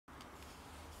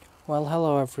Well,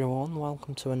 hello everyone,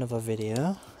 welcome to another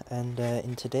video, and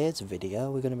in today's video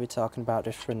we're going to be talking about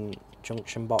different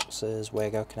junction boxes,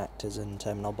 Wago connectors and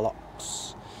terminal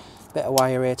blocks. Bit of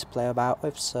wire here to play about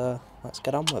with, so let's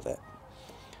get on with it.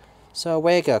 So a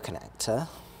Wago connector,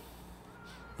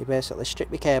 you basically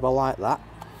strip your cable like that.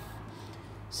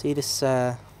 See this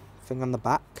thing on the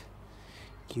back?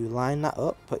 You line that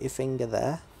up, put your finger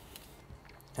there,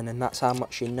 and then that's how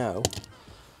much you know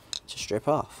to strip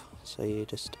off. So you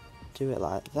just do it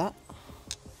like that.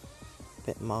 A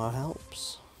bit more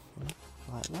helps,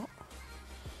 like that.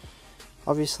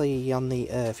 Obviously on the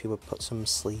earth you would put some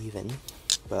sleeve in,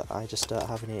 but I just don't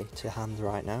have any to hand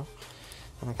right now,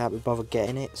 and I can't be bothered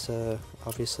getting it, so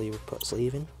obviously you would put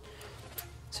sleeve in.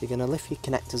 So you're going to lift your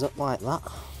connectors up like that.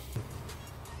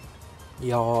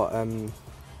 You're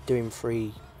doing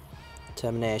free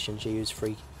terminations, you use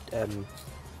free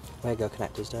Wago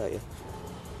connectors, don't you?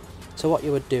 So what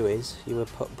you would do is, you would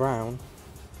put brown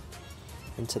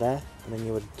into there, and then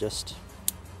you would just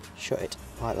shut it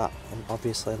like that, and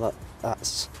obviously look,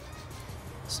 it's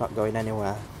not going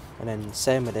anywhere. And then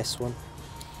same with this one,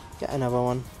 get another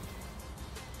one,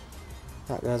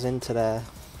 that goes into there,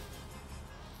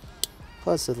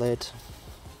 close the lid,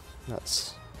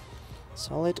 that's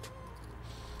solid.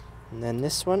 And then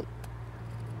this one,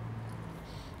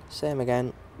 same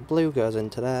again, blue goes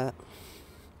into there,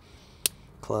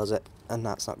 close it, and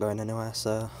that's not going anywhere,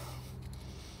 so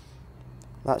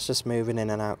that's just moving in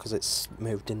and out because it's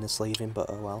moved in the sleeving, but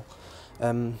oh well.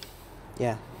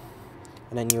 Yeah,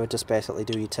 and then you would just basically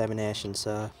do your termination.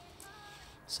 So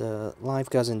live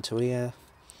goes into here,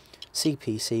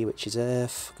 CPC, which is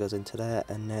earth, goes into there,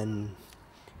 and then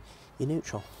your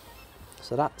neutral.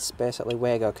 So that's basically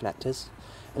Wago connectors,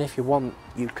 and if you want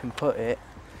you can put it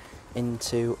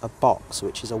into a box,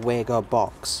 which is a Wago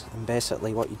box, and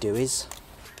basically what you do is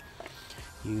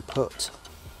you put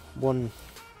one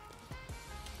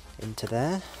into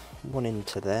there, one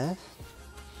into there,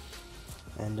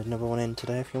 and another one into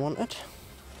there if you wanted.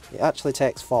 It actually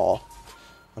takes 4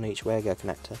 on each Wago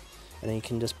connector, and then you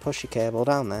can just push your cable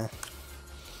down there,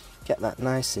 get that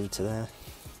nice into there,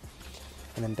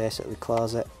 and then basically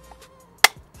close it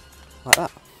like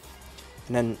that.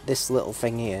 And then this little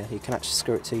thing here, you can actually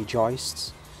screw it to your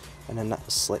joists, and then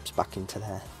that slips back into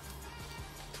there.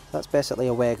 That's basically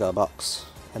a Wago box,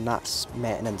 and that's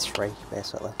maintenance free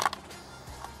basically.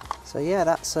 So yeah,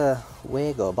 that's a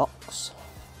Wago box.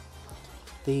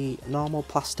 The normal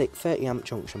plastic 30 amp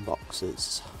junction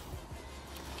boxes.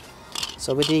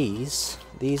 So with these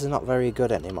are not very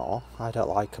good anymore. I don't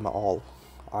like them at all.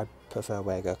 I prefer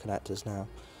Wago connectors now.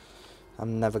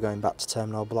 I'm never going back to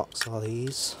terminal blocks or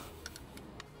these.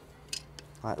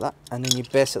 Like that. And then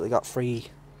you've basically got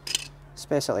it's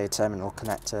basically a terminal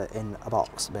connector in a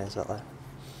box basically.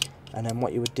 And then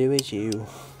what you would do is you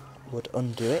would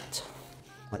undo it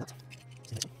like that.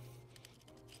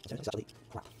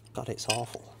 God, it's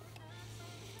awful.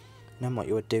 And then what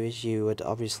you would do is you would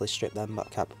obviously strip them, but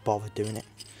can't be bothered doing it.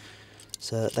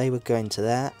 So they would go into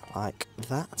there like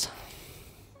that,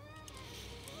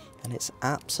 and it's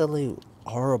absolute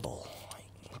horrible.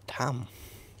 Like, damn.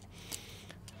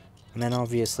 And then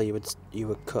obviously you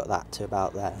would cut that to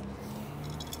about there,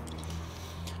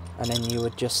 and then you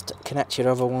would just connect your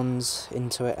other ones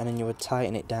into it, and then you would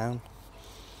tighten it down.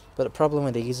 But the problem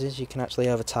with these is you can actually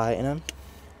over tighten them,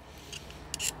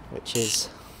 which is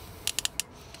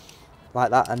like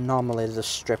that, and normally they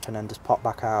just strip and then just pop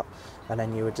back out, and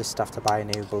then you would just have to buy a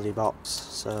new bloody box.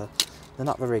 So they're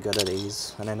not very good at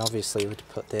these. And then obviously you would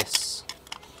put this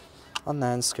on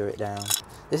there and screw it down.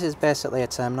 This is basically a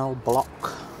terminal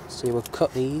block, so you would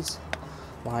cut these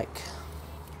like,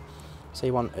 so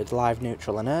you wanted live,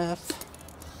 neutral and earth,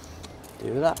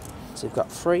 do that, so you've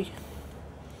got 3,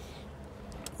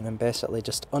 and then basically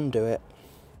just undo it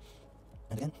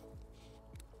again.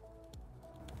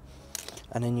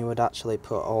 And then you would actually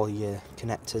put all your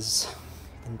connectors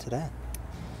into there,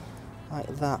 like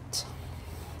that,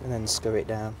 and then screw it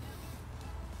down.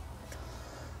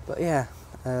 But yeah,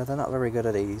 they're not very good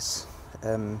at these.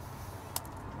 I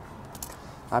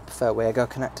prefer Wago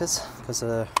connectors because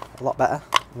they're a lot better,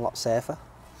 a lot safer,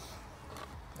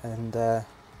 and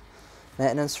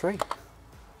maintenance free.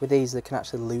 With these they can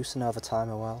actually loosen over time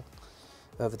as well,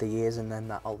 over the years, and then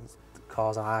that'll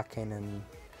cause arcing and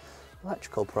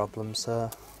electrical problems, so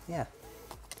yeah.